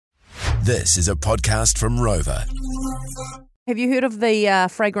This is a podcast from Rover. Have you heard of the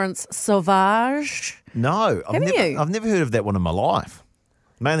fragrance Sauvage? No, I've never heard of that one in my life.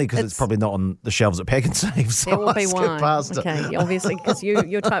 Mainly because it's probably not on the shelves at Pack and Save. So That will be I skip why. past it. Okay, obviously, because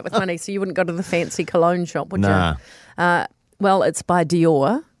you're tight with money, so you wouldn't go to the fancy cologne shop, would Nah. you? Well, it's by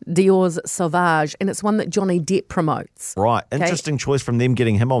Dior. Dior's Sauvage, and it's one that Johnny Depp promotes. Right. Interesting choice from them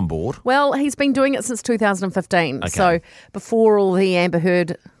getting him on board. Well, he's been doing it since 2015, Okay. so before all the Amber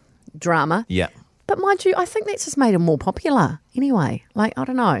Heard drama. Yeah. But mind you, I think that's just made him more popular anyway. Like, I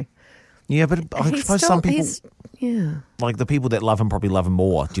don't know. Yeah, but I He's suppose still- some people, Yeah. like the people that love him probably love him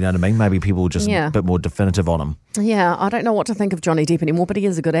more. Do you know what I mean? Maybe people are just Yeah. a bit more definitive on him. Yeah, I don't know what to think of Johnny Depp anymore, but he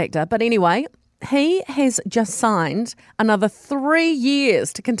is a good actor. But anyway, he has just signed another 3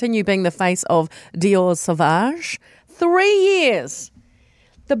 years to continue being the face of Dior Sauvage. 3 years.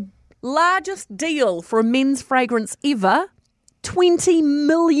 The largest deal for a men's fragrance ever, $20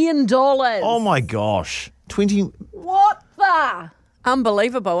 million. Oh my gosh. 20... What the?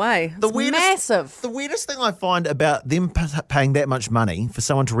 Unbelievable, eh? It's massive. The weirdest thing I find about them paying that much money for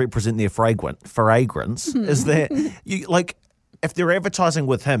someone to represent their fragrance is that you like if they're advertising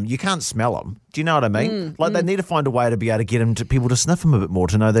with him, you can't smell him. Do you know what I mean? They need to find a way to be able to get him to people to sniff him a bit more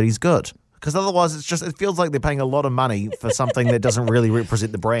to know that he's good. Because otherwise, it feels like they're paying a lot of money for something that doesn't really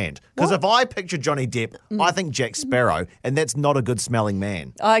represent the brand. Because if I picture Johnny Depp, I think Jack Sparrow, and that's not a good smelling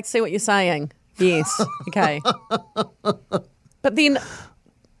man. I see what you're saying. Yes. Okay. But then,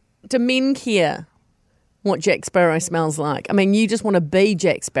 do men care what Jack Sparrow smells like? I mean, you just want to be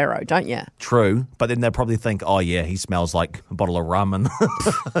Jack Sparrow, don't you? True, but then they'll probably think, oh yeah, he smells like a bottle of rum and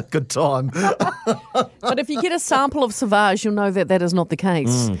a good time. But if you get a sample of Sauvage, you'll know that that is not the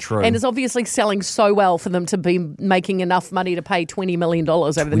case. True. And it's obviously selling so well for them to be making enough money to pay $20 million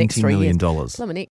over the next 3 years. $20 million. Blimey neck.